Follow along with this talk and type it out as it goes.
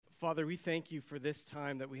Father, we thank you for this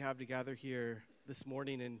time that we have to gather here this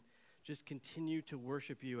morning and just continue to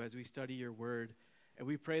worship you as we study your word. And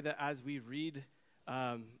we pray that as we read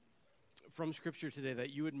from Scripture today,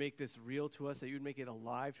 that you would make this real to us, that you would make it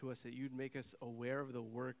alive to us, that you would make us aware of the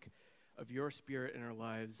work of your Spirit in our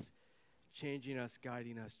lives, changing us,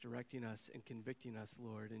 guiding us, directing us, and convicting us,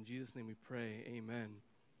 Lord. In Jesus' name we pray, amen.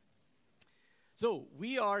 So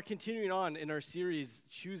we are continuing on in our series,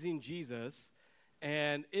 Choosing Jesus.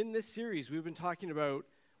 And in this series, we've been talking about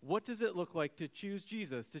what does it look like to choose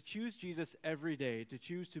Jesus every day, to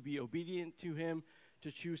choose to be obedient to him,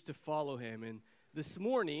 to choose to follow him. And this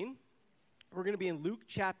morning, we're going to be in Luke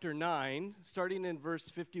chapter 9, starting in verse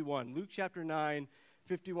 51. Luke chapter 9,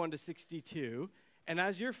 51 to 62. And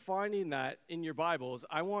as you're finding that in your Bibles,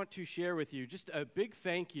 I want to share with you just a big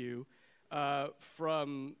thank you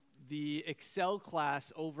from the Excel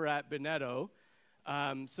class over at Bonetto.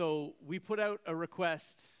 So we put out a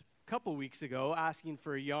request a couple weeks ago asking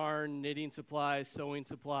for yarn, knitting supplies, sewing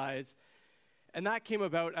supplies. And that came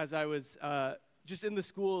about as I was just in the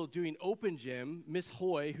school doing open gym. Miss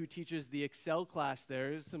Hoy, who teaches the Excel class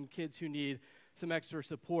there, some kids who need some extra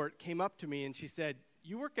support, came up to me and she said,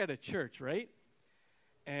 "You work at a church, right?"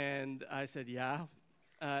 And I said, "Yeah."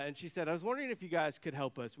 And she said, "I was wondering if you guys could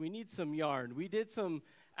help us. We need some yarn." We did some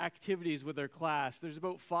activities with our class. There's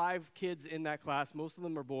about 5 kids in that class. Most of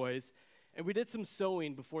them are boys. And we did some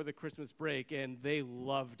sewing before the Christmas break, and they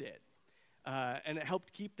loved it. And it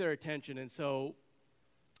helped keep their attention. And so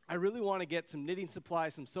I really want to get some knitting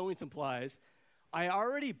supplies, some sewing supplies. I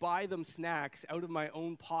already buy them snacks out of my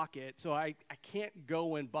own pocket, so I can't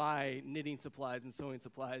go and buy knitting supplies and sewing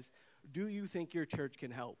supplies. Do you think your church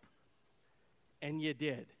can help? And you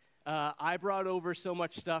did. I brought over so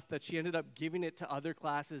much stuff that she ended up giving it to other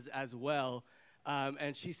classes as well.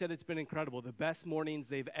 And she said it's been incredible. The best mornings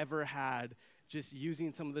they've ever had just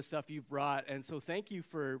using some of the stuff you've brought. And so thank you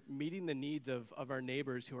for meeting the needs of our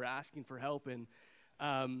neighbors who are asking for help. And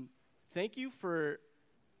thank you for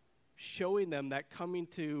showing them that coming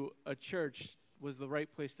to a church was the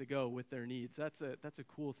right place to go with their needs. That's a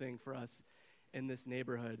cool thing for us in this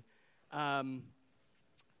neighborhood.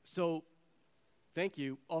 So thank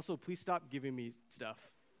you. Also, please stop giving me stuff,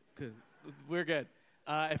 because we're good.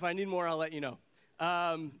 If I need more, I'll let you know.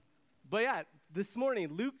 But yeah, this morning,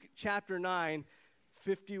 Luke chapter 9,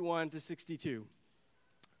 51 to 62.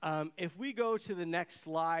 If we go to the next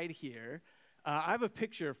slide here, I have a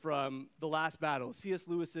picture from The Last Battle, C.S.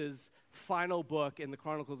 Lewis's final book in the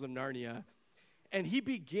Chronicles of Narnia. And he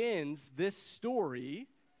begins this story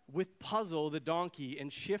with Puzzle the donkey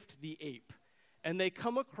and Shift the ape. And they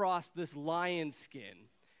come across this lion skin.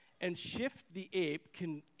 And Shift the ape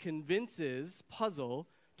convinces Puzzle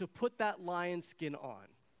to put that lion skin on,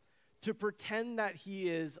 to pretend that he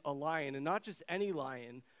is a lion, and not just any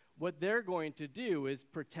lion. What they're going to do is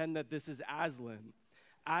pretend that this is Aslan.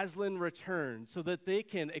 Aslan returned so that they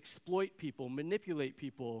can exploit people, manipulate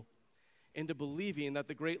people into believing that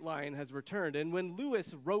the great lion has returned. And when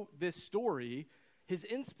Lewis wrote this story, his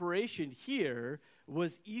inspiration here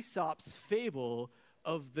was Aesop's fable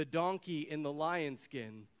of the donkey in the lion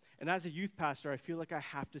skin. And as a youth pastor, I feel like I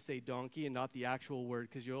have to say donkey and not the actual word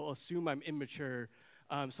because you'll assume I'm immature.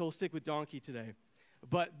 So we'll stick with donkey today.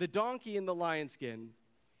 But the donkey in the lion skin,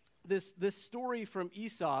 this story from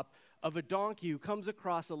Aesop of a donkey who comes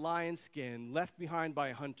across a lion skin left behind by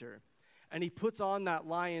a hunter. And he puts on that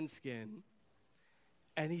lion skin,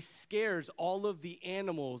 and he scares all of the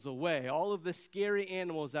animals away. All of the scary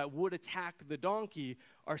animals that would attack the donkey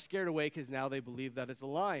are scared away because now they believe that it's a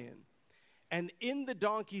lion. And in the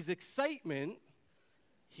donkey's excitement,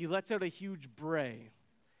 he lets out a huge bray.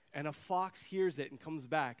 And a fox hears it and comes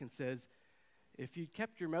back and says, "If you'd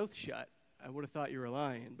kept your mouth shut, I would have thought you were a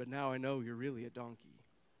lion, but now I know you're really a donkey."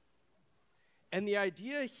 And the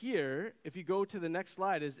idea here, if you go to the next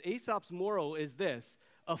slide, is Aesop's moral is this: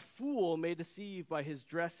 a fool may deceive by his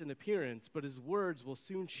dress and appearance, but his words will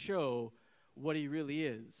soon show what he really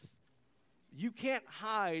is. You can't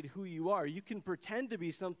hide who you are. You can pretend to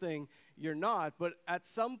be something you're not, but at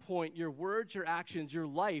some point, your words, your actions, your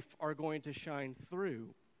life are going to shine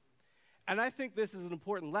through. And I think this is an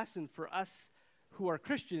important lesson for us who are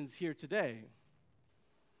Christians here today.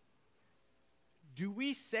 Do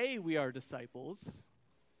we say we are disciples,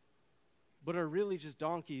 but are really just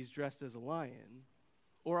donkeys dressed as a lion?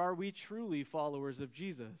 Or are we truly followers of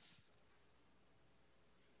Jesus?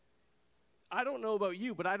 I don't know about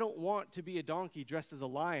you, but I don't want to be a donkey dressed as a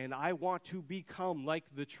lion. I want to become like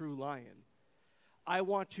the true lion. I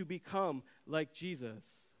want to become like Jesus.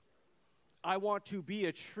 I want to be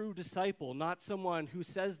a true disciple, not someone who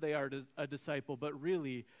says they are a disciple, but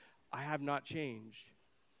really, I have not changed.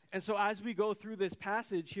 And so as we go through this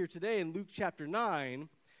passage here today in Luke chapter 9,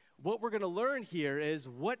 what we're going to learn here is,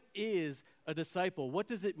 what is a disciple? What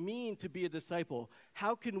does it mean to be a disciple?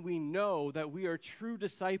 How can we know that we are true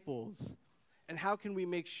disciples? And how can we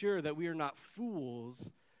make sure that we are not fools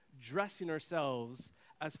dressing ourselves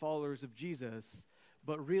as followers of Jesus,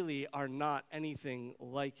 but really are not anything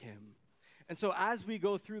like him? And so as we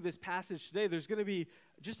go through this passage today, there's going to be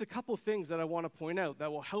just a couple things that I want to point out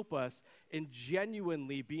that will help us in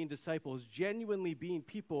genuinely being disciples, genuinely being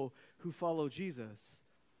people who follow Jesus.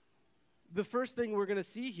 The first thing we're going to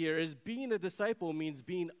see here is being a disciple means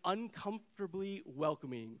being uncomfortably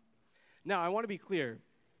welcoming. Now, I want to be clear.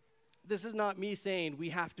 This is not me saying we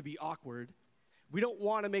have to be awkward. We don't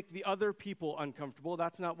want to make the other people uncomfortable.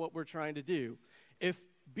 That's not what we're trying to do. If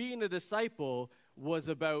being a disciple was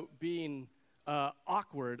about being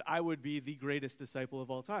awkward, I would be the greatest disciple of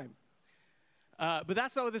all time. But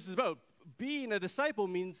that's not what this is about. Being a disciple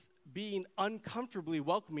means being uncomfortably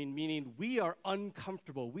welcoming, meaning we are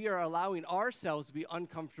uncomfortable. We are allowing ourselves to be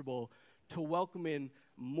uncomfortable to welcome in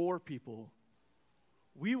more people.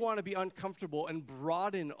 We want to be uncomfortable and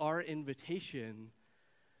broaden our invitation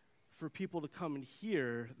for people to come and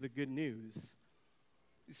hear the good news.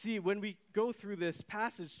 See, when we go through this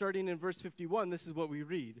passage, starting in verse 51, this is what we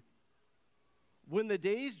read. When the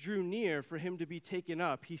days drew near for him to be taken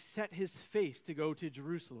up, he set his face to go to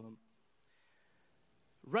Jerusalem.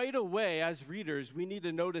 Right away, as readers, we need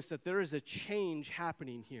to notice that there is a change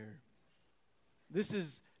happening here. This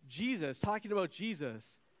is Jesus, talking about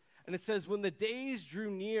Jesus. And it says, when the days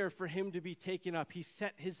drew near for him to be taken up, he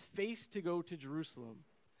set his face to go to Jerusalem.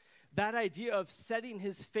 That idea of setting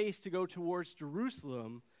his face to go towards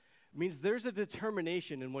Jerusalem means there's a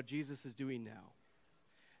determination in what Jesus is doing now.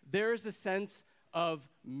 There's a sense of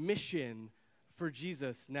mission for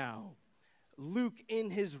Jesus now. Luke,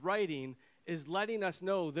 in his writing, is letting us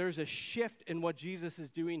know there's a shift in what Jesus is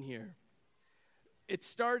doing here. It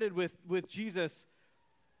started with Jesus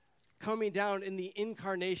coming down in the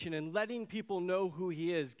incarnation and letting people know who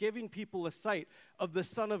he is, giving people a sight of the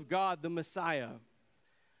Son of God, the Messiah,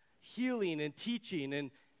 healing and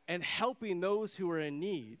teaching and helping those who are in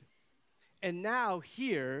need. And now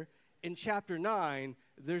here in chapter 9,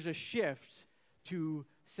 there's a shift to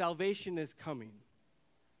salvation is coming.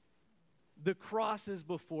 The cross is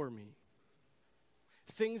before me.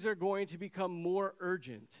 Things are going to become more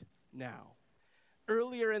urgent now.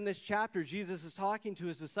 Earlier in this chapter, Jesus is talking to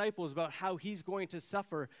his disciples about how he's going to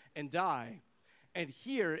suffer and die. And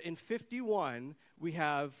here in 51, we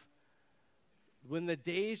have, when the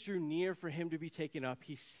days drew near for him to be taken up,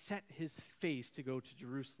 he set his face to go to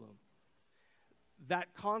Jerusalem.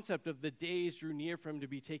 That concept of the days drew near for him to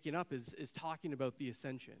be taken up is talking about the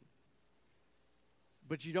ascension.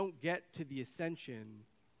 But you don't get to the ascension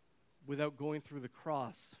without going through the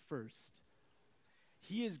cross first.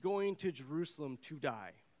 He is going to Jerusalem to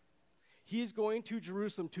die. He is going to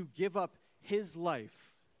Jerusalem to give up his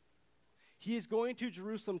life. He is going to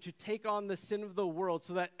Jerusalem to take on the sin of the world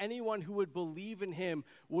so that anyone who would believe in him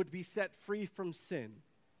would be set free from sin.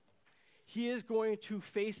 He is going to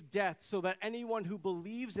face death so that anyone who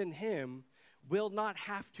believes in him will not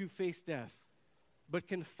have to face death, but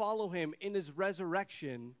can follow him in his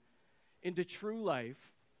resurrection into true life,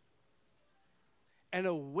 and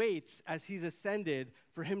awaits as he's ascended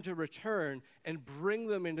for him to return and bring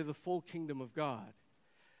them into the full kingdom of God.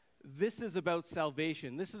 This is about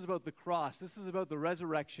salvation. This is about the cross. This is about the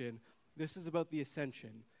resurrection. This is about the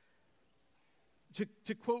ascension.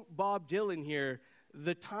 To quote Bob Dylan here,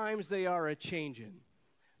 the times they are a-changin'.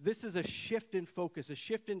 This is a shift in focus, a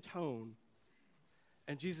shift in tone.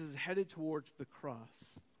 And Jesus is headed towards the cross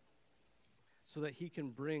so that he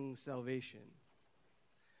can bring salvation.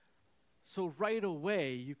 So right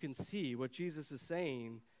away, you can see what Jesus is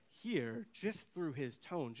saying here, just through his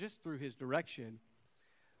tone, just through his direction.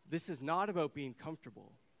 This is not about being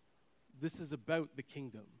comfortable. This is about the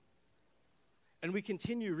kingdom. And we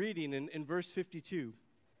continue reading in verse 52.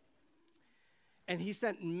 And he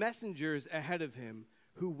sent messengers ahead of him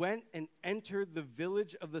who went and entered the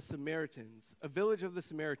village of the Samaritans,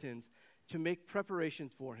 to make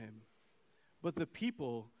preparations for him. But the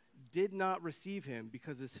people did not receive him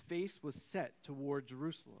because his face was set toward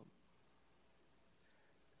Jerusalem.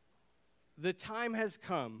 The time has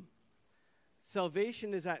come.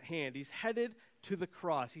 Salvation is at hand. He's headed to the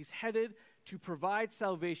cross. He's headed to provide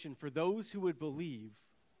salvation for those who would believe.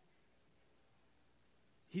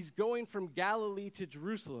 He's going from Galilee to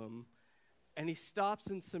Jerusalem, and he stops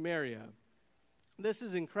in Samaria. This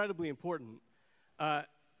is incredibly important. I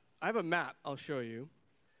have a map I'll show you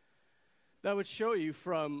that would show you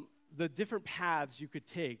from the different paths you could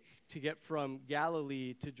take to get from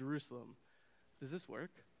Galilee to Jerusalem. Does this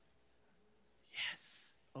work? Yes.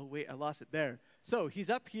 Oh, wait, I lost it there. So he's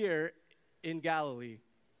up here in Galilee.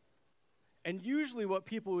 And usually what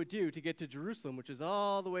people would do to get to Jerusalem, which is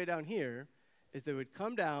all the way down here, is they would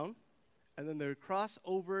come down, and then they would cross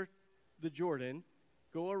over the Jordan,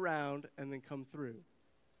 go around, and then come through,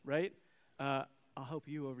 right? I'll help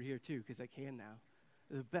you over here too, because I can now.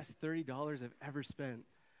 The best $30 I've ever spent.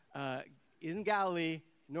 In Galilee,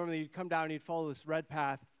 normally you'd come down and you'd follow this red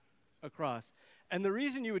path across. And the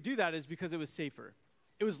reason you would do that is because it was safer.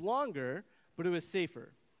 It was longer, but it was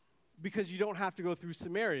safer, because you don't have to go through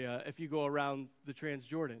Samaria if you go around the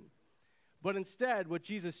Transjordan. But instead, what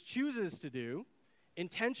Jesus chooses to do,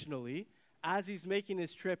 intentionally, as he's making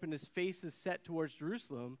his trip and his face is set towards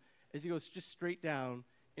Jerusalem, is he goes just straight down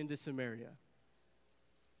into Samaria.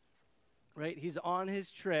 Right? He's on his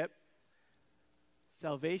trip.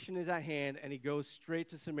 Salvation is at hand, and he goes straight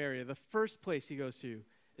to Samaria. The first place he goes to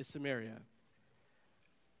is Samaria.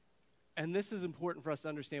 And this is important for us to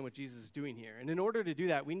understand what Jesus is doing here. And in order to do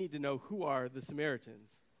that, we need to know who are the Samaritans.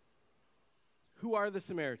 Who are the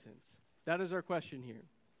Samaritans? That is our question here.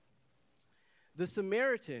 The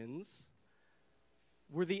Samaritans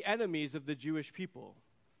were the enemies of the Jewish people.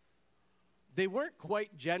 They weren't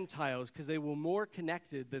quite Gentiles because they were more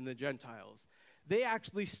connected than the Gentiles. They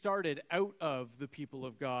actually started out of the people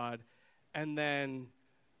of God and then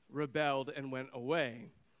rebelled and went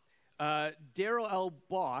away. Darrell L.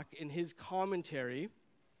 Bach, in his commentary,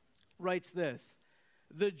 writes this: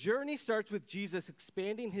 "The journey starts with Jesus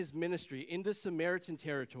expanding his ministry into Samaritan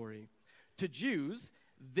territory. To Jews,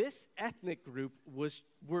 this ethnic group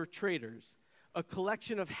were traders, a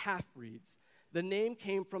collection of half-breeds. The name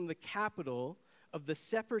came from the capital of the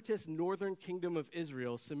separatist northern kingdom of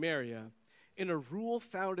Israel, Samaria, in a rule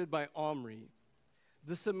founded by Omri.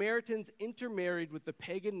 The Samaritans intermarried with the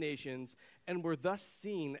pagan nations and were thus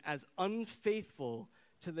seen as unfaithful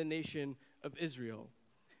to the nation of Israel."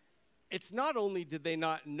 It's not only did they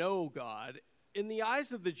not know God, in the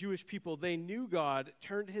eyes of the Jewish people, they knew God,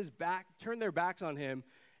 turned their backs on him,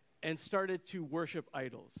 and started to worship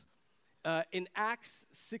idols. In 1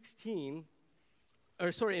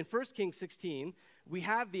 Kings 16, we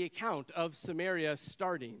have the account of Samaria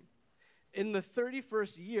starting. In the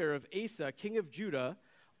 31st year of Asa, king of Judah,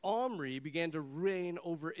 Omri began to reign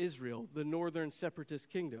over Israel, the northern separatist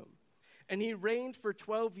kingdom. And he reigned for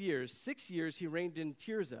 12 years. 6 years he reigned in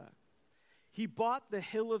Tirzah. He bought the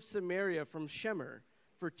hill of Samaria from Shemer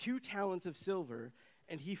for 2 talents of silver,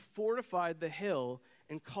 and he fortified the hill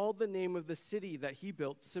and called the name of the city that he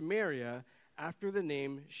built Samaria after the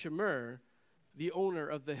name Shemer, the owner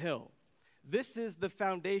of the hill. This is the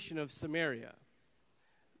foundation of Samaria.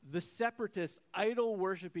 The separatist,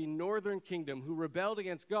 idol-worshiping northern kingdom who rebelled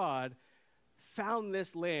against God found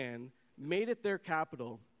this land, made it their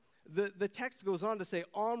capital. The text goes on to say,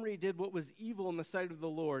 Omri did what was evil in the sight of the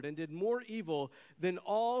Lord and did more evil than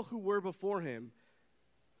all who were before him.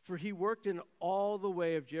 For he worked in all the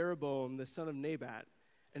way of Jeroboam, the son of Nebat,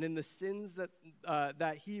 and in the sins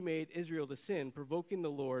that he made Israel to sin, provoking the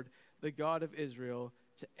Lord, the God of Israel,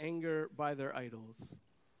 to anger by their idols.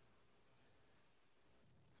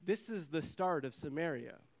 This is the start of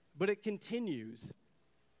Samaria, but it continues.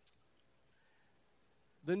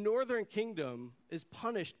 The northern kingdom is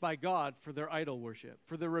punished by God for their idol worship,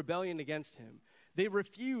 for their rebellion against him. They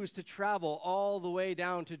refuse to travel all the way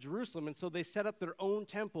down to Jerusalem, and so they set up their own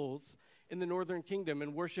temples in the northern kingdom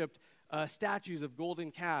and worshipped statues of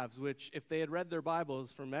golden calves, which if they had read their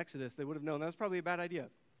Bibles from Exodus, they would have known that was probably a bad idea.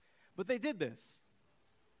 But they did this.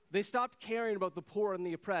 They stopped caring about the poor and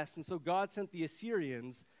the oppressed, and so God sent the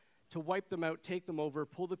Assyrians to wipe them out, take them over,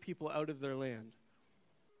 pull the people out of their land.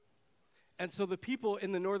 And so the people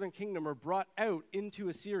in the northern kingdom are brought out into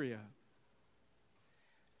Assyria.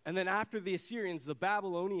 And then after the Assyrians, the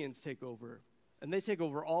Babylonians take over. And they take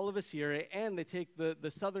over all of Assyria, and they take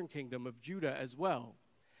the southern kingdom of Judah as well.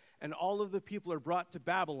 And all of the people are brought to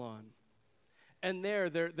Babylon. And there,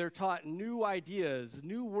 they're taught new ideas,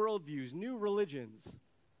 new worldviews, new religions.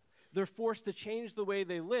 They're forced to change the way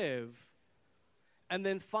they live. And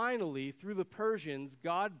then finally, through the Persians,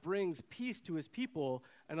 God brings peace to his people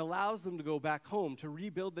and allows them to go back home to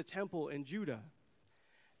rebuild the temple in Judah.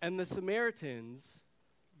 And the Samaritans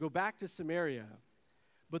go back to Samaria,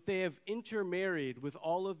 but they have intermarried with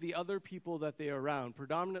all of the other people that they are around,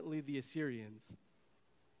 predominantly the Assyrians.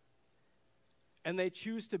 And they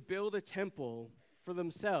choose to build a temple for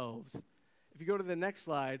themselves. If you go to the next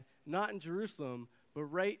slide, not in Jerusalem, but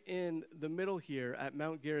right in the middle here at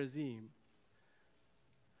Mount Gerizim.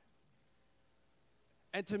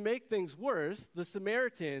 And to make things worse, the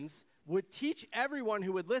Samaritans would teach everyone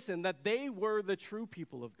who would listen that they were the true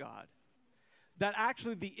people of God. That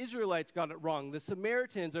actually the Israelites got it wrong. The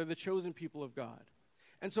Samaritans are the chosen people of God.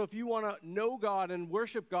 And so if you want to know God and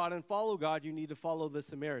worship God and follow God, you need to follow the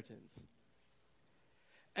Samaritans.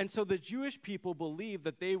 And so the Jewish people believed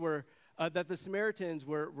that that the Samaritans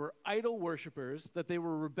were idol worshipers, that they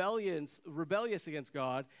were rebellious against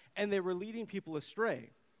God, and they were leading people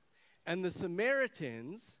astray. And the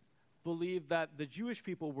Samaritans believed that the Jewish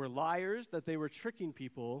people were liars, that they were tricking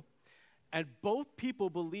people, and both people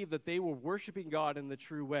believed that they were worshiping God in the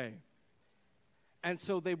true way. And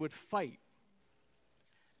so they would fight.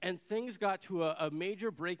 And things got to a major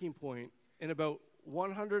breaking point in about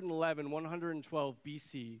 111, 112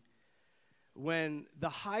 BC, when the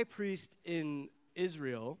high priest in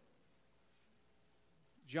Israel,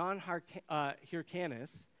 John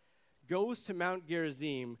Hyrcanus, goes to Mount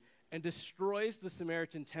Gerizim and destroys the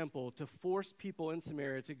Samaritan temple to force people in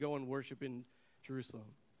Samaria to go and worship in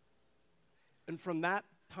Jerusalem. And from that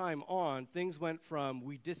time on, things went from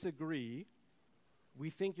we disagree, we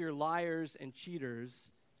think you're liars and cheaters,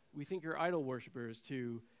 we think you're idol worshipers,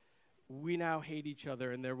 to we now hate each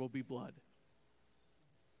other and there will be blood.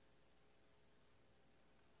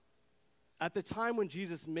 At the time when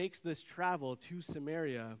Jesus makes this travel to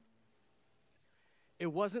Samaria,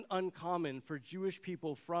 it wasn't uncommon for Jewish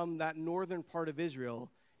people from that northern part of Israel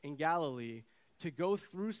in Galilee to go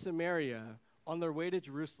through Samaria on their way to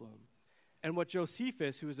Jerusalem. And what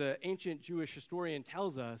Josephus, who is an ancient Jewish historian,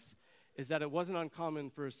 tells us is that it wasn't uncommon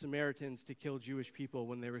for Samaritans to kill Jewish people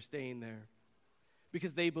when they were staying there,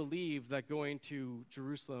 because they believed that going to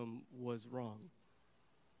Jerusalem was wrong.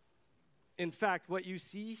 In fact, what you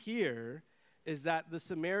see here is that the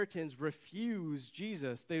Samaritans refuse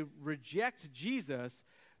Jesus. They reject Jesus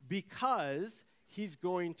because he's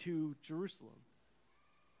going to Jerusalem.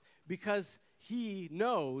 Because he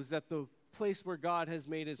knows that the place where God has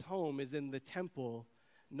made his home is in the temple,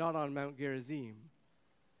 not on Mount Gerizim.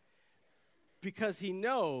 Because he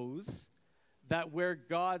knows that where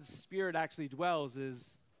God's Spirit actually dwells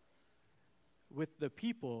is with the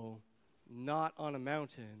people, not on a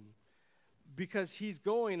mountain. Because he's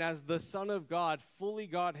going as the Son of God, fully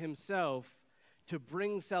God himself, to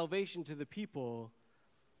bring salvation to the people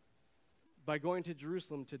by going to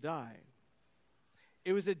Jerusalem to die.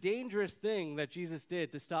 It was a dangerous thing that Jesus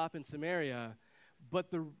did to stop in Samaria,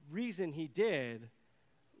 but the reason he did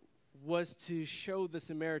was to show the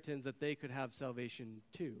Samaritans that they could have salvation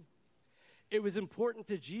too. It was important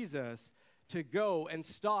to Jesus to go and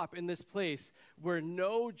stop in this place where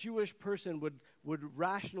no Jewish person would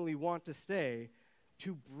rationally want to stay,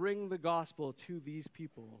 to bring the gospel to these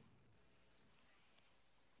people.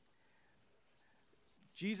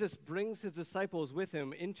 Jesus brings his disciples with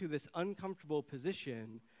him into this uncomfortable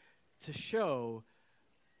position to show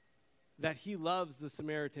that he loves the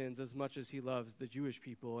Samaritans as much as he loves the Jewish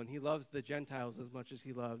people, and he loves the Gentiles as much as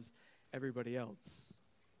he loves everybody else.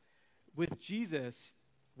 With Jesus,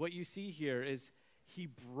 what you see here is he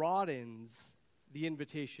broadens the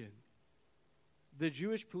invitation. The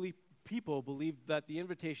Jewish people believed that the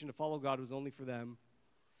invitation to follow God was only for them,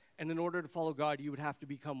 and in order to follow God, you would have to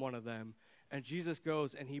become one of them. And Jesus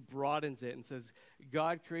goes and he broadens it and says,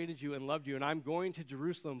 God created you and loved you, and I'm going to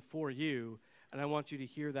Jerusalem for you, and I want you to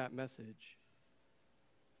hear that message.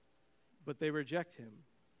 But they reject him.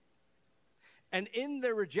 And in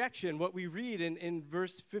their rejection, what we read in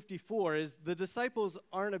verse 54 is the disciples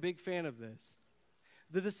aren't a big fan of this.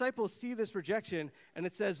 The disciples see this rejection, and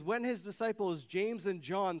it says, when his disciples, James and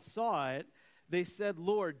John, saw it, they said,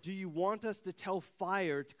 Lord, do you want us to tell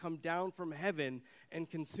fire to come down from heaven and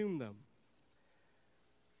consume them?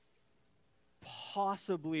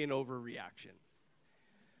 Possibly an overreaction.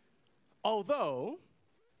 Although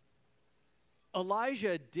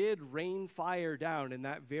Elijah did rain fire down in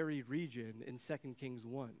that very region in 2 Kings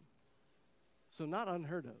 1. So not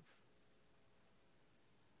unheard of.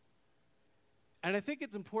 And I think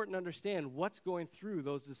it's important to understand what's going through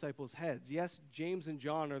those disciples' heads. Yes, James and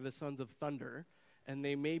John are the sons of thunder, and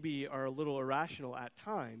they maybe are a little irrational at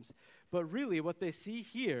times. But really what they see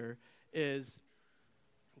here is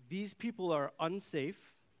these people are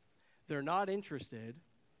unsafe, they're not interested,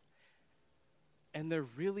 and they're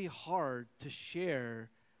really hard to share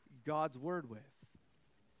God's word with.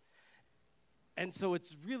 And so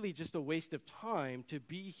it's really just a waste of time to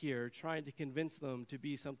be here trying to convince them to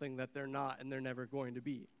be something that they're not and they're never going to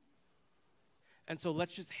be. And so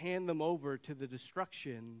let's just hand them over to the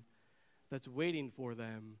destruction that's waiting for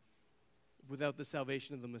them without the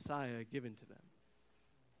salvation of the Messiah given to them.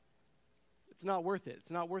 It's not worth it.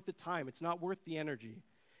 It's not worth the time. It's not worth the energy.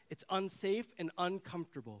 It's unsafe and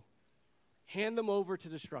uncomfortable. Hand them over to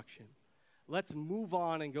destruction. Let's move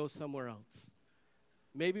on and go somewhere else.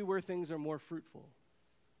 Maybe where things are more fruitful.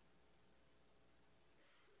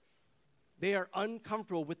 They are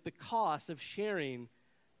uncomfortable with the cost of sharing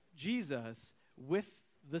Jesus with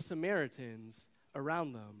the Samaritans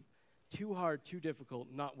around them. Too hard, too difficult,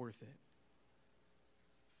 not worth it.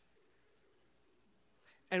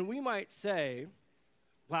 And we might say,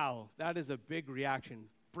 wow, that is a big reaction.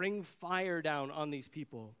 Bring fire down on these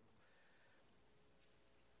people.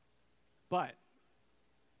 But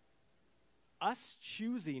us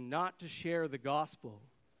choosing not to share the gospel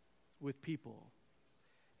with people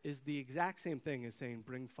is the exact same thing as saying,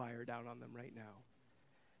 bring fire down on them right now.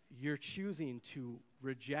 You're choosing to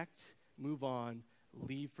reject, move on,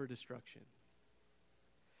 leave for destruction.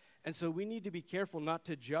 And so we need to be careful not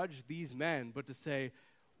to judge these men, but to say,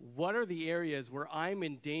 what are the areas where I'm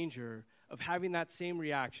in danger of having that same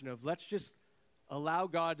reaction of, let's just allow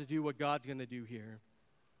God to do what God's going to do here,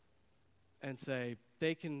 and say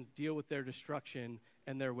they can deal with their destruction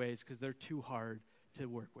and their ways because they're too hard to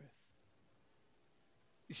work with.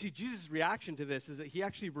 You see, Jesus' reaction to this is that he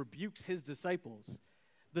actually rebukes his disciples.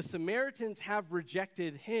 The Samaritans have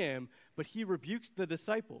rejected him, but he rebukes the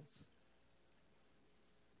disciples.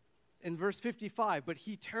 In verse 55, but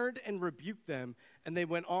he turned and rebuked them, and they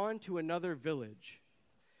went on to another village.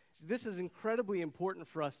 So this is incredibly important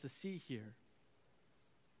for us to see here.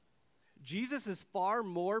 Jesus is far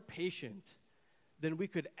more patient than we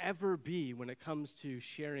could ever be when it comes to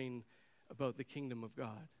sharing about the kingdom of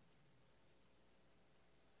God.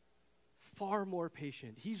 Far more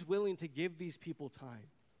patient. He's willing to give these people time.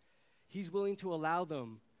 He's willing to allow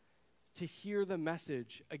them to hear the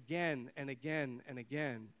message again and again and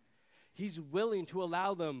again. He's willing to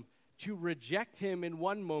allow them to reject him in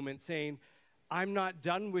one moment, saying, I'm not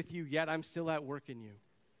done with you yet, I'm still at work in you.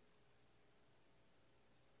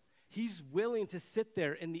 He's willing to sit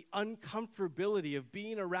there in the uncomfortability of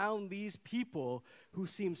being around these people who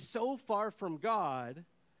seem so far from God.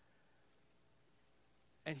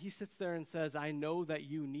 And he sits there and says, I know that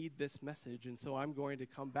you need this message, and so I'm going to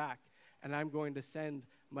come back, and I'm going to send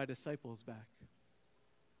my disciples back.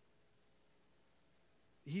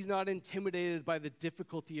 He's not intimidated by the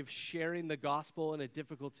difficulty of sharing the gospel in a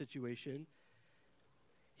difficult situation.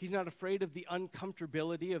 He's not afraid of the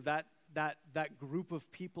uncomfortability of that group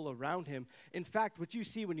of people around him. In fact, what you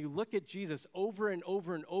see when you look at Jesus over and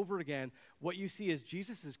over and over again, what you see is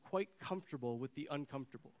Jesus is quite comfortable with the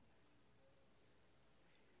uncomfortable.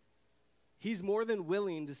 He's more than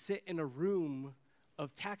willing to sit in a room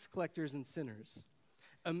of tax collectors and sinners.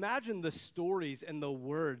 Imagine the stories and the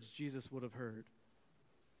words Jesus would have heard.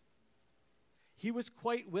 He was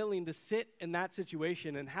quite willing to sit in that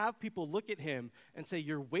situation and have people look at him and say,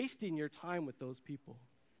 you're wasting your time with those people.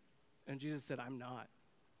 And Jesus said, I'm not.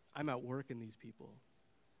 I'm at work in these people.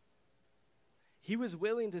 He was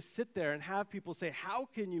willing to sit there and have people say, how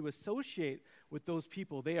can you associate with those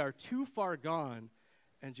people? They are too far gone.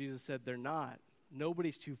 And Jesus said, they're not.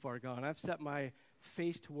 Nobody's too far gone. I've set my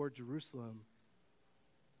face toward Jerusalem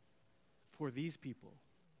for these people.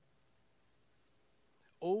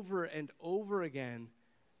 Over and over again,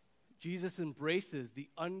 Jesus embraces the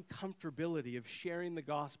uncomfortability of sharing the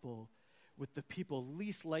gospel with the people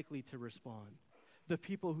least likely to respond, the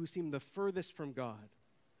people who seem the furthest from God.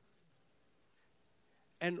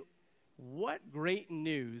 And what great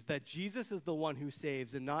news that Jesus is the one who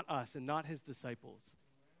saves and not us and not his disciples.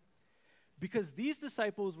 Because these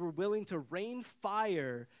disciples were willing to rain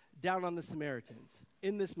fire down on the Samaritans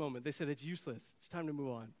in this moment. They said, it's useless. It's time to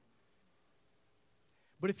move on.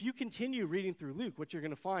 But if you continue reading through Luke, what you're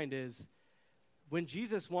going to find is when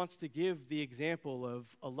Jesus wants to give the example of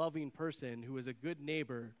a loving person who is a good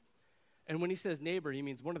neighbor, and when he says neighbor, he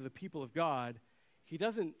means one of the people of God, he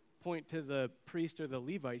doesn't point to the priest or the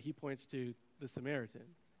Levite, he points to the Samaritan.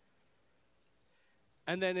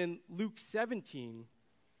 And then in Luke 17,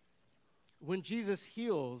 when Jesus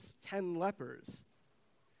heals 10 lepers,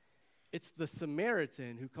 it's the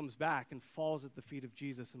Samaritan who comes back and falls at the feet of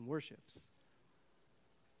Jesus and worships.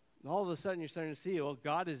 And all of a sudden, you're starting to see, well,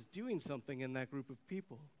 God is doing something in that group of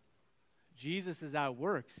people. Jesus is at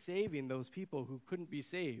work saving those people who couldn't be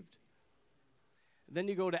saved. And then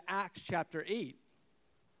you go to Acts chapter 8,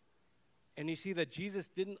 and you see that Jesus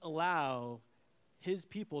didn't allow his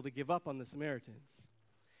people to give up on the Samaritans.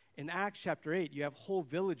 In Acts chapter 8, you have whole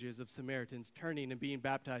villages of Samaritans turning and being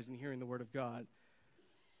baptized and hearing the word of God.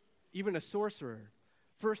 Even a sorcerer,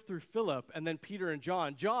 first through Philip and then Peter and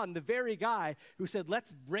John. John, the very guy who said,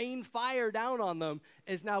 let's rain fire down on them,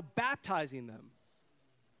 is now baptizing them.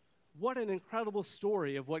 What an incredible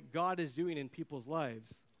story of what God is doing in people's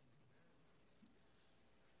lives.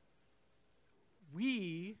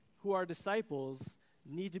 we who are disciples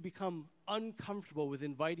need to become uncomfortable with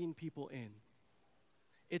inviting people in.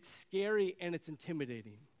 It's scary and it's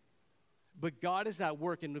intimidating. But God is at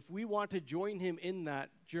work, and if we want to join him in that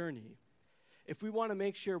journey, if we want to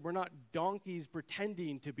make sure we're not donkeys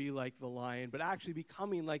pretending to be like the lion, but actually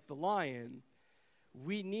becoming like the lion,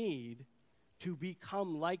 we need to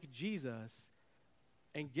become like Jesus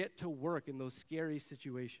and get to work in those scary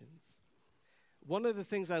situations. One of the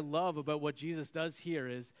things I love about what Jesus does here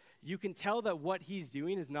is you can tell that what he's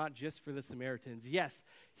doing is not just for the Samaritans. Yes,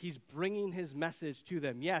 he's bringing his message to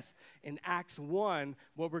them. Yes, in Acts 1,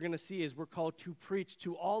 what we're going to see is we're called to preach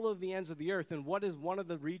to all of the ends of the earth. And what is one of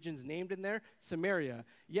the regions named in there? Samaria.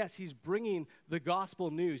 Yes, he's bringing the gospel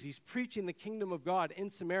news. He's preaching the kingdom of God in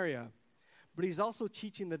Samaria. But he's also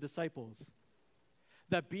teaching the disciples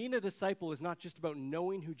that being a disciple is not just about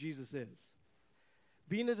knowing who Jesus is.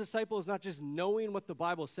 Being a disciple is not just knowing what the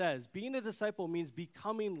Bible says. Being a disciple means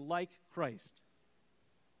becoming like Christ.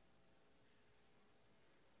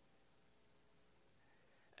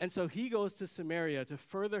 And so he goes to Samaria to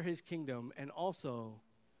further his kingdom and also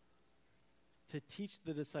to teach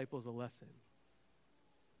the disciples a lesson.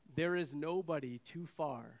 There is nobody too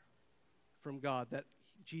far from God that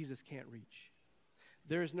Jesus can't reach.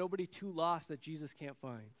 There is nobody too lost that Jesus can't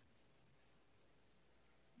find.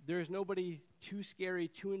 There is nobody too scary,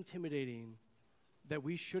 too intimidating that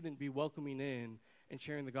we shouldn't be welcoming in and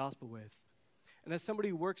sharing the gospel with. And as somebody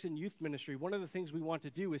who works in youth ministry, one of the things we want to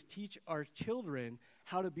do is teach our children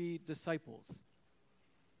how to be disciples.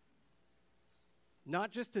 Not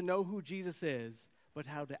just to know who Jesus is, but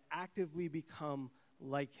how to actively become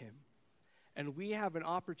like him. And we have an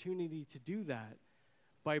opportunity to do that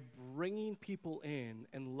by bringing people in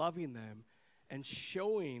and loving them and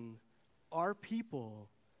showing our people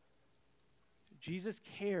Jesus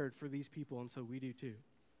cared for these people, and so we do too.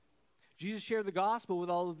 Jesus shared the gospel with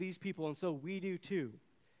all of these people, and so we do too.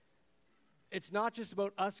 It's not just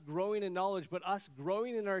about us growing in knowledge, but us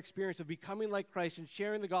growing in our experience of becoming like Christ and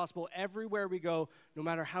sharing the gospel everywhere we go, no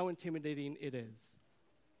matter how intimidating it is.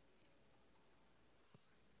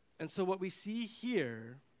 And so what we see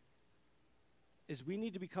here is we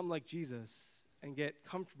need to become like Jesus and get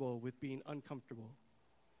comfortable with being uncomfortable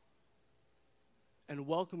and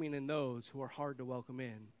welcoming in those who are hard to welcome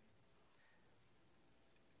in,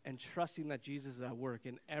 and trusting that Jesus is at work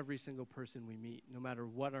in every single person we meet, no matter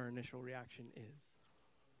what our initial reaction is.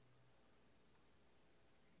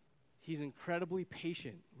 He's incredibly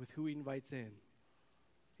patient with who he invites in.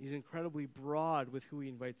 He's incredibly broad with who he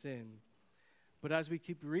invites in. But as we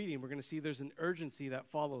keep reading, we're going to see there's an urgency that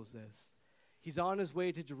follows this. He's on his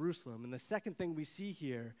way to Jerusalem, and the second thing we see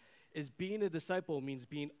here is being a disciple means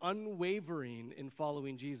being unwavering in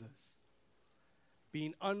following Jesus.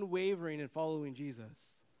 Being unwavering in following Jesus.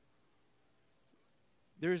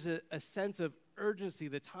 There's a sense of urgency.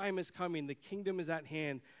 The time is coming. The kingdom is at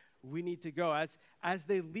hand. We need to go. As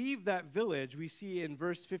they leave that village, we see in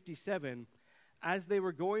verse 57, as they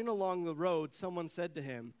were going along the road, someone said to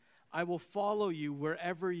him, "I will follow you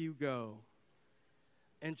wherever you go."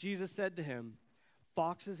 And Jesus said to him,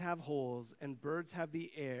 "Foxes have holes, and birds of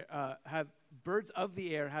the air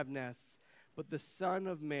have nests, but the Son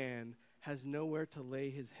of Man has nowhere to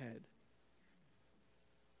lay his head."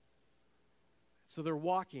 So they're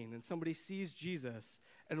walking, and somebody sees Jesus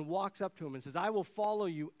and walks up to him and says, "I will follow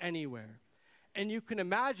you anywhere." And you can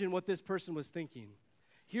imagine what this person was thinking.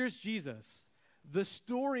 Here's Jesus. The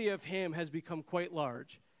story of him has become quite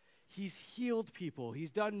large. He's healed people.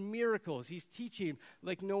 He's done miracles. He's teaching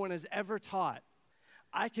like no one has ever taught.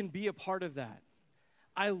 I can be a part of that.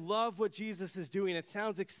 I love what Jesus is doing. It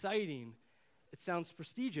sounds exciting. It sounds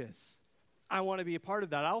prestigious. I want to be a part of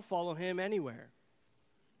that. I'll follow him anywhere.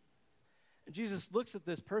 And Jesus looks at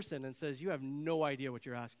this person and says, "You have no idea what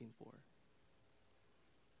you're asking for.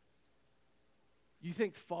 You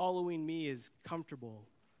think following me is comfortable,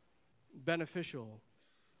 beneficial.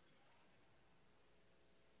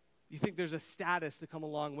 You think there's a status to come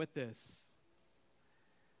along with this.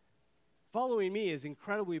 Following me is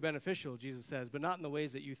incredibly beneficial," Jesus says, "but not in the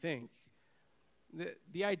ways that you think."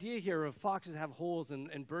 The idea here of foxes have holes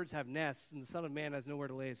and birds have nests and the Son of Man has nowhere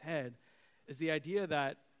to lay his head is the idea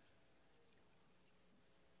that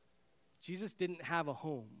Jesus didn't have a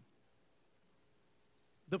home.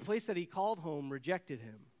 The place that he called home rejected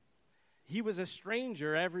him. He was a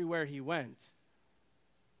stranger everywhere he went.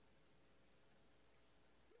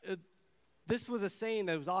 This was a saying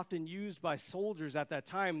that was often used by soldiers at that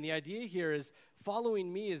time. And the idea here is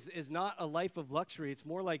following me is not a life of luxury. It's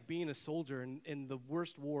more like being a soldier in the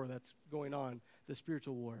worst war that's going on, the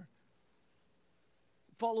spiritual war.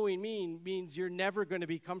 Following me means you're never going to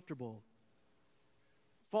be comfortable.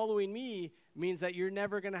 Following me means that you're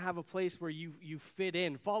never going to have a place where you fit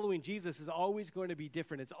in. Following Jesus is always going to be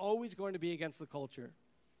different. It's always going to be against the culture.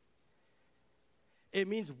 It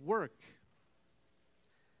means work.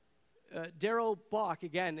 Darrell Bock,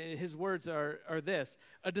 again, his words are this: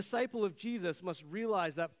 a disciple of Jesus must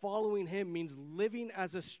realize that following him means living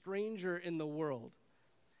as a stranger in the world.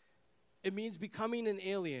 It means becoming an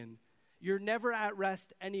alien. You're never at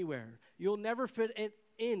rest anywhere. You'll never fit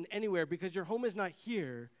in anywhere because your home is not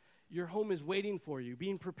here. Your home is waiting for you,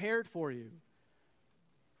 being prepared for you.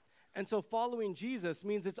 And so following Jesus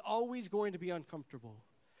means it's always going to be uncomfortable.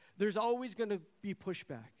 There's always going to be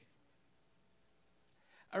pushback.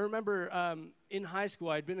 I remember in high school,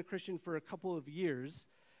 I'd been a Christian for a couple of years,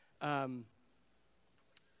 and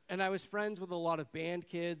I was friends with a lot of band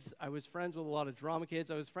kids. I was friends with a lot of drama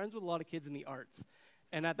kids. I was friends with a lot of kids in the arts.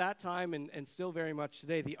 And at that time, and still very much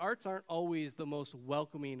today, the arts aren't always the most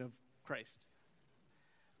welcoming of Christ.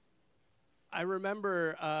 I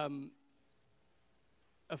remember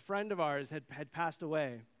a friend of ours had passed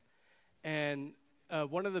away, and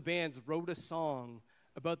one of the bands wrote a song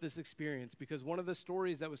about this experience, because one of the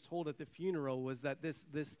stories that was told at the funeral was that this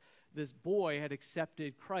boy had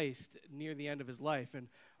accepted Christ near the end of his life, and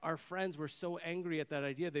our friends were so angry at that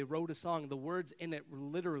idea, they wrote a song. The words in it were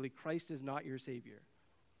literally, "Christ is not your Savior."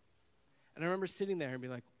 And I remember sitting there and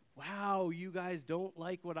being like, wow, you guys don't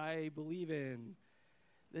like what I believe in.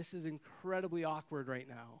 This is incredibly awkward right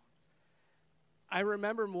now. I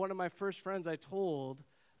remember one of my first friends I told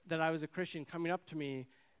that I was a Christian coming up to me,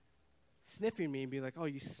 sniffing me and being like, "Oh,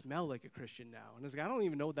 you smell like a Christian now." And I was like, I don't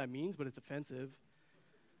even know what that means, but it's offensive.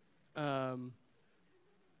 And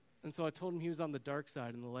so I told him he was on the dark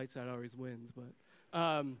side and the light side always wins. But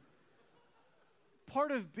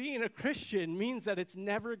part of being a Christian means that it's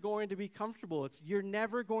never going to be comfortable. You're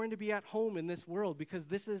never going to be at home in this world, because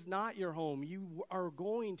this is not your home. You are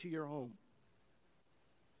going to your home.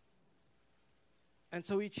 And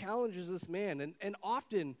so he challenges this man. And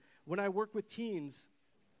often when I work with teens,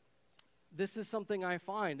 this is something I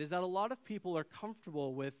find, is that a lot of people are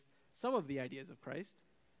comfortable with some of the ideas of Christ.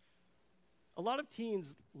 A lot of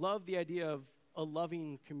teens love the idea of a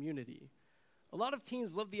loving community. A lot of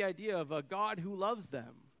teens love the idea of a God who loves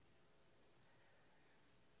them.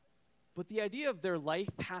 But the idea of their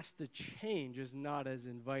life has to change is not as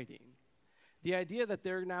inviting. The idea that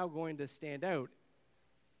they're now going to stand out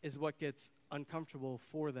is what gets uncomfortable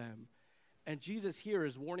for them. And Jesus here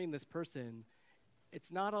is warning this person, it's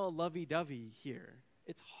not all lovey-dovey here.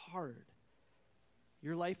 It's hard.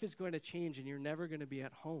 Your life is going to change and you're never going to be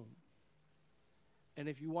at home. And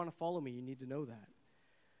if you want to follow me, you need to know that.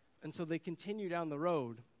 And so they continue down the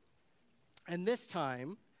road. And this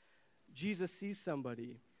time, Jesus sees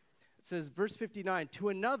somebody. It says, verse 59, to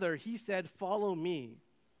another he said, "Follow me."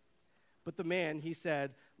 But the man, he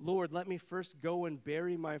said, "Lord, let me first go and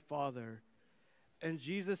bury my father." And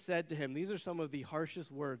Jesus said to him, these are some of the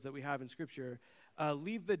harshest words that we have in Scripture,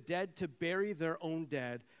 "Leave the dead to bury their own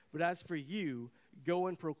dead, but as for you, go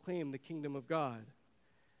and proclaim the kingdom of God."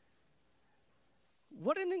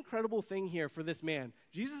 What an incredible thing here for this man.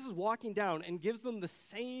 Jesus is walking down and gives them the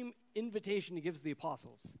same invitation he gives the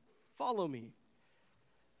apostles. Follow me.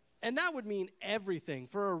 And that would mean everything.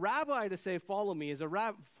 For a rabbi to say, "Follow me," is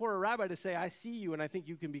for a rabbi to say, "I see you and I think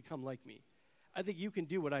you can become like me. I think you can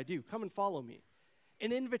do what I do. Come and follow me."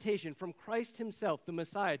 An invitation from Christ himself, the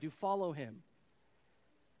Messiah, to follow him.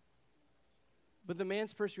 But the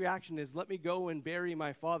man's first reaction is, "Let me go and bury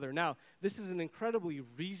my father." Now, this is an incredibly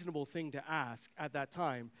reasonable thing to ask at that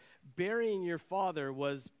time. Burying your father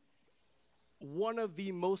was one of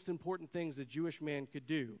the most important things a Jewish man could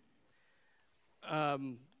do.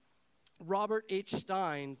 Robert H.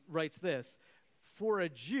 Stein writes this: for a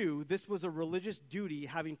Jew, this was a religious duty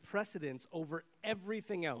having precedence over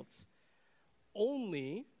everything else.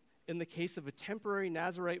 Only in the case of a temporary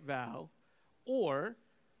Nazirite vow, or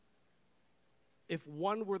if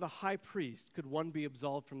one were the high priest, could one be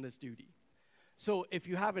absolved from this duty. So if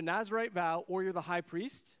you have a Nazirite vow or you're the high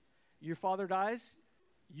priest, your father dies,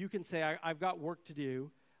 you can say, I've got work to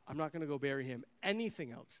do. I'm not going to go bury him.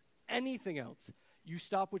 Anything else, you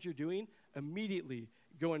stop what you're doing, immediately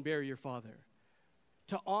go and bury your father.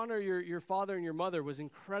 To honor your father and your mother was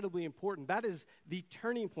incredibly important. That is the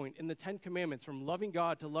turning point in the Ten Commandments, from loving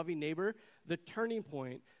God to loving neighbor. The turning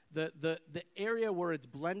point, the area where it's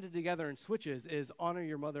blended together and switches, is honor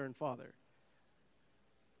your mother and father.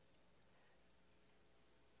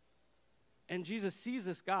 And Jesus sees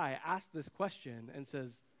this guy ask this question and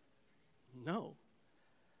says, no.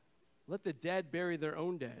 Let the dead bury their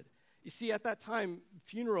own dead. You see, at that time,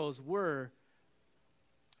 funerals were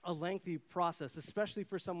a lengthy process, especially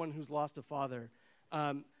for someone who's lost a father.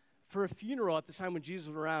 For a funeral at the time when Jesus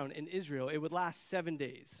was around in Israel, it would last 7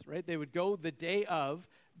 days, right? They would go the day of,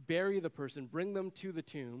 bury the person, bring them to the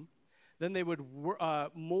tomb. Then they would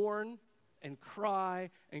mourn and cry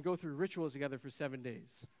and go through rituals together for 7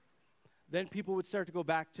 days. Then people would start to go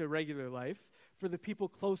back to regular life. For the people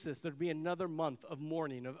closest, there'd be another month of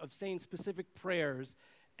mourning, of saying specific prayers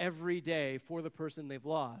every day for the person they've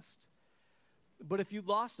lost. But if you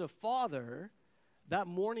lost a father, that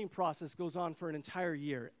mourning process goes on for an entire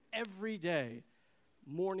year. Every day,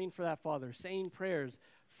 mourning for that father, saying prayers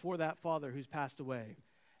for that father who's passed away.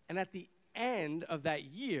 And at the end of that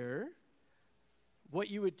year, what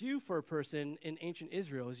you would do for a person in ancient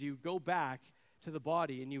Israel is you go back to the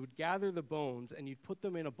body and you would gather the bones and you'd put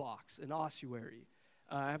them in a box, an ossuary.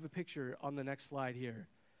 I have a picture on the next slide here.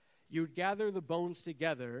 You would gather the bones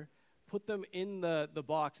together, put them in the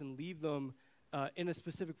box and leave them in a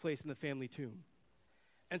specific place in the family tomb.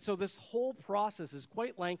 And so this whole process is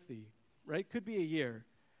quite lengthy, right? Could be a year.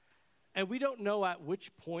 And we don't know at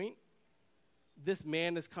which point this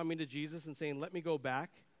man is coming to Jesus and saying, let me go back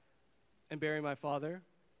and bury my father.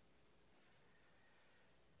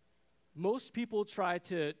 Most people try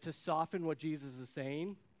to soften what Jesus is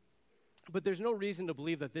saying, but there's no reason to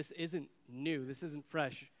believe that this isn't new, this isn't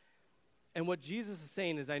fresh. And what Jesus is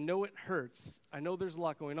saying is, I know it hurts, I know there's a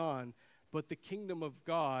lot going on, but the kingdom of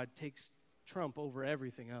God takes trump over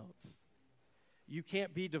everything else. You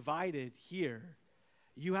can't be divided here.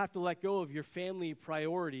 You have to let go of your family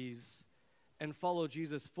priorities and follow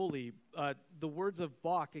Jesus fully. The words of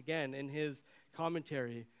Bach, again, in his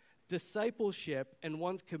commentary, discipleship and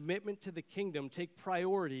one's commitment to the kingdom take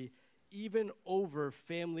priority even over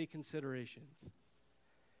family considerations.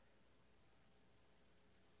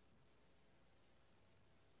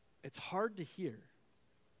 It's hard to hear.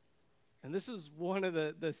 And this is one of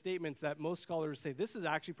the statements that most scholars say, this is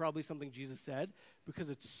actually probably something Jesus said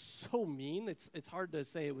because it's so mean, it's hard to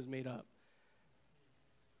say it was made up.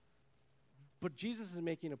 But Jesus is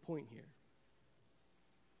making a point here.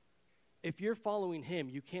 If you're following him,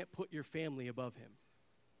 you can't put your family above him.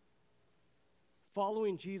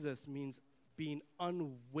 Following Jesus means being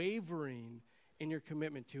unwavering in your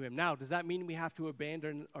commitment to him. Now, does that mean we have to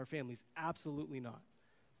abandon our families? Absolutely not.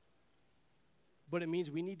 But it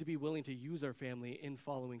means we need to be willing to use our family in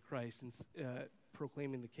following Christ and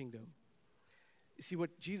proclaiming the kingdom. You see,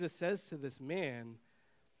 what Jesus says to this man,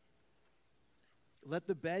 let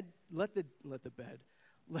the dead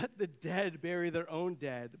bury their own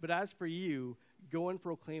dead, but as for you, go and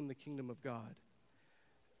proclaim the kingdom of God.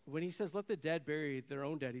 When he says let the dead bury their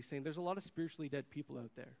own dead, he's saying there's a lot of spiritually dead people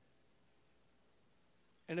out there.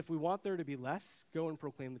 And if we want there to be less, go and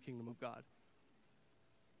proclaim the kingdom of God.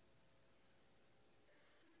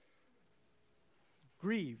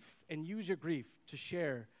 Grieve and use your grief to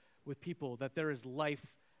share with people that there is life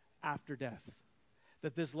after death,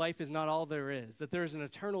 that this life is not all there is, that there is an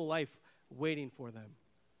eternal life waiting for them.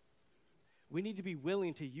 We need to be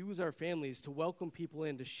willing to use our families to welcome people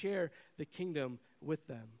in, to share the kingdom with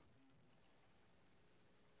them.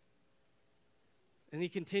 And he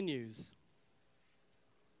continues.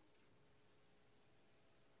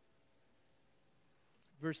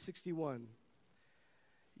 Verse 61.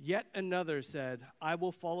 Yet another said, I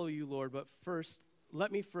will follow you, Lord, but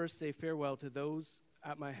let me first say farewell to those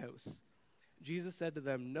at my house. Jesus said to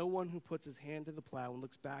them, no one who puts his hand to the plow and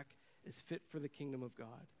looks back is fit for the kingdom of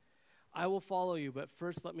God. I will follow you, but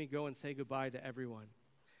first let me go and say goodbye to everyone.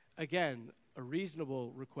 Again, a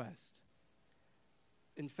reasonable request.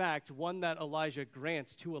 In fact, one that Elijah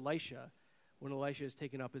grants to Elisha when Elisha is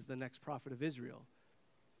taken up as the next prophet of Israel.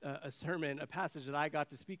 A passage that I got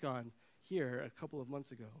to speak on here a couple of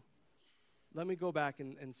months ago. Let me go back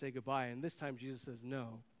and say goodbye. And this time Jesus says,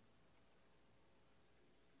 no.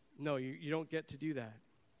 No, you don't get to do that.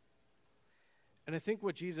 And I think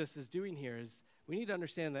what Jesus is doing here is we need to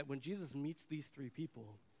understand that when Jesus meets these three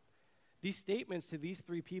people, these statements to these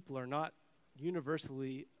three people are not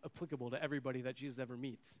universally applicable to everybody that Jesus ever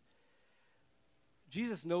meets.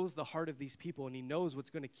 Jesus knows the heart of these people, and he knows what's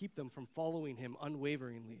going to keep them from following him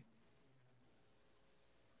unwaveringly.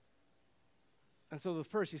 And so the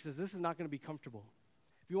first, he says, this is not going to be comfortable.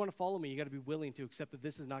 If you want to follow me, you got to be willing to accept that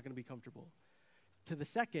this is not going to be comfortable. To the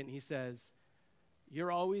second, he says,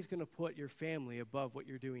 you're always going to put your family above what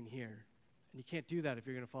you're doing here. And you can't do that if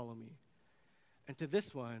you're going to follow me. And to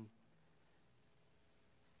this one,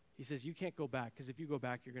 he says, you can't go back, because if you go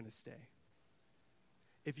back, you're going to stay.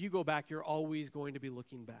 If you go back, you're always going to be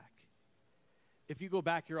looking back. If you go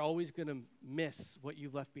back, you're always going to miss what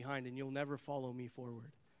you've left behind, and you'll never follow me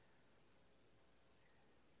forward.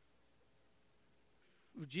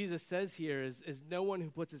 what Jesus says here is no one who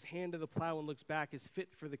puts his hand to the plow and looks back is fit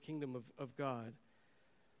for the kingdom of God.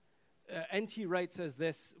 N.T. Wright says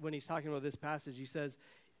this when he's talking about this passage. He says,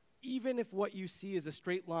 even if what you see is a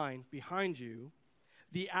straight line behind you,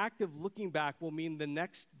 the act of looking back will mean the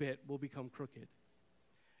next bit will become crooked.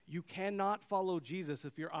 You cannot follow Jesus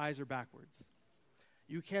if your eyes are backwards.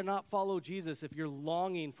 You cannot follow Jesus if you're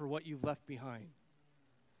longing for what you've left behind.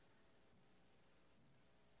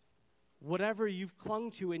 Whatever you've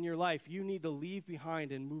clung to in your life, you need to leave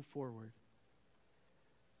behind and move forward.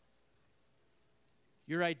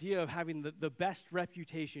 Your idea of having the best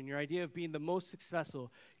reputation, your idea of being the most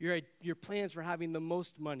successful, your plans for having the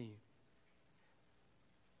most money,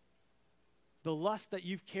 the lust that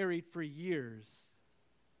you've carried for years,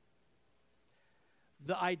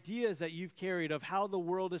 the ideas that you've carried of how the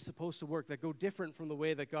world is supposed to work that go different from the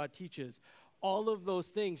way that God teaches, all of those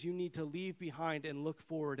things you need to leave behind and look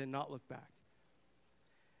forward and not look back.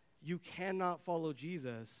 You cannot follow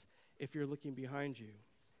Jesus if you're looking behind you.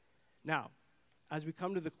 Now, as we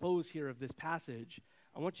come to the close here of this passage,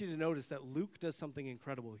 I want you to notice that Luke does something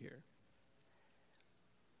incredible here.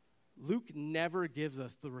 Luke never gives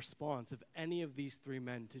us the response of any of these three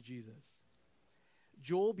men to Jesus.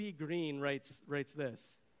 Joel B. Green writes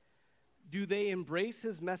this: do they embrace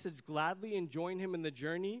his message gladly and join him in the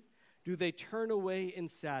journey? Do they turn away in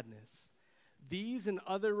sadness? These and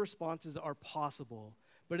other responses are possible,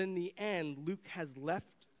 but in the end, Luke has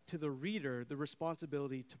left to the reader the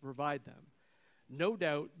responsibility to provide them. No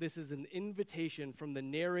doubt this is an invitation from the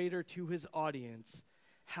narrator to his audience.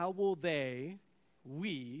 How will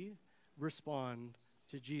we, respond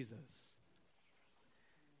to Jesus?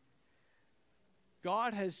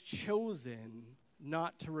 God has chosen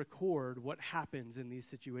not to record what happens in these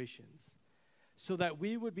situations so that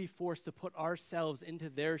we would be forced to put ourselves into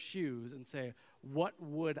their shoes and say, what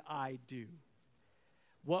would I do?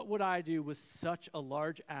 What would I do with such a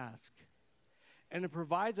large ask? And it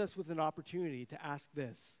provides us with an opportunity to ask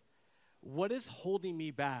this: what is holding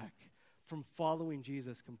me back from following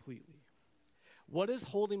Jesus completely? What is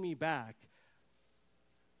holding me back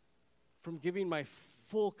from giving my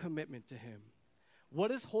full commitment to him?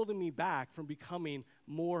 What is holding me back from becoming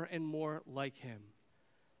more and more like him?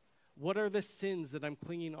 What are the sins that I'm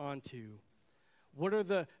clinging on to? What are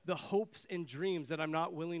the hopes and dreams that I'm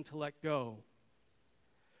not willing to let go?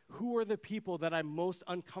 Who are the people that I'm most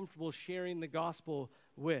uncomfortable sharing the gospel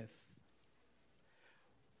with?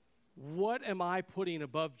 What am I putting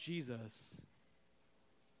above Jesus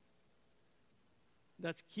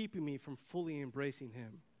that's keeping me from fully embracing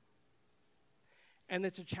him? And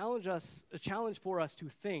it's a challenge for us to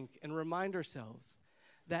think and remind ourselves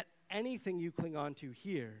that anything you cling on to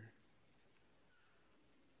here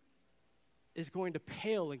is going to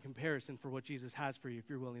pale in comparison for what Jesus has for you if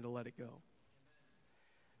you're willing to let it go.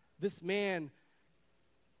 This man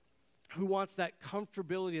who wants that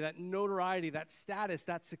comfortability, that notoriety, that status,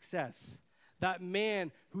 that success, that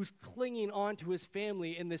man who's clinging on to his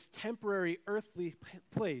family in this temporary earthly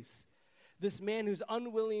place, this man who's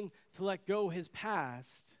unwilling to let go his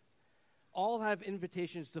past, all have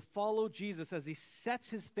invitations to follow Jesus as he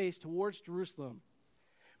sets his face towards Jerusalem,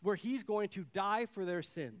 where he's going to die for their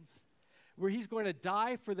sins, where he's going to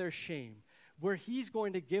die for their shame, where he's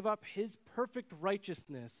going to give up his perfect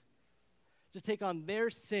righteousness to take on their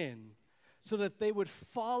sin so that they would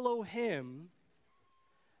follow him.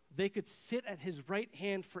 They could sit at his right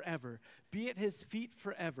hand forever, be at his feet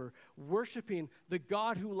forever, worshiping the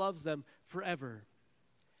God who loves them forever.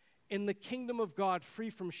 In the kingdom of God, free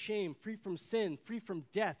from shame, free from sin, free from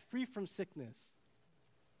death, free from sickness.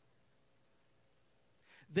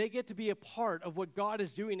 They get to be a part of what God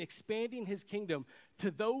is doing, expanding his kingdom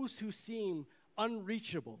to those who seem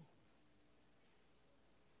unreachable.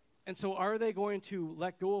 And so are they going to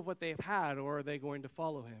let go of what they've had, or are they going to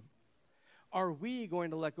follow him? Are we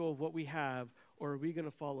going to let go of what we have, or are we going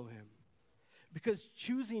to follow him? Because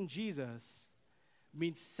choosing Jesus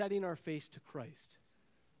means setting our face to Christ.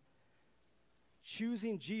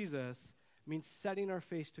 Choosing Jesus means setting our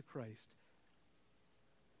face to Christ.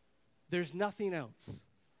 There's nothing else.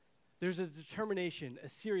 There's a determination, a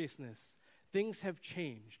seriousness. Things have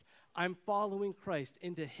changed. I'm following Christ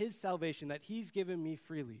into his salvation that he's given me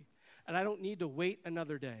freely. And I don't need to wait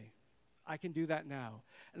another day. I can do that now.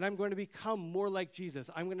 And I'm going to become more like Jesus.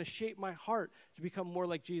 I'm going to shape my heart to become more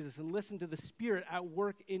like Jesus and listen to the Spirit at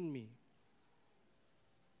work in me.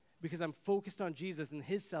 Because I'm focused on Jesus and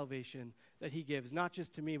his salvation that he gives, not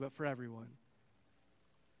just to me, but for everyone.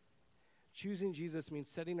 Choosing Jesus means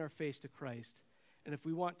setting our face to Christ. And if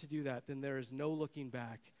we want to do that, then there is no looking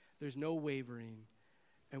back. There's no wavering.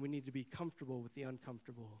 And we need to be comfortable with the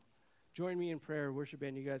uncomfortable. Join me in prayer. Worship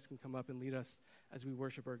band, you guys can come up and lead us as we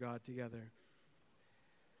worship our God together.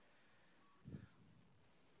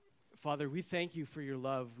 Father, we thank you for your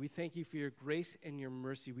love. We thank you for your grace and your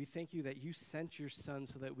mercy. We thank you that you sent your Son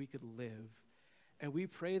so that we could live. And we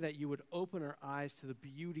pray that you would open our eyes to the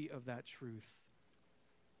beauty of that truth,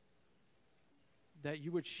 that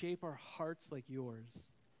you would shape our hearts like yours,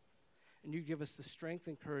 and you give us the strength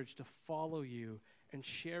and courage to follow you and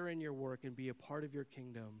share in your work and be a part of your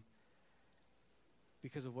kingdom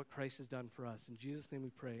because of what Christ has done for us. In Jesus' name we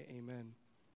pray, amen.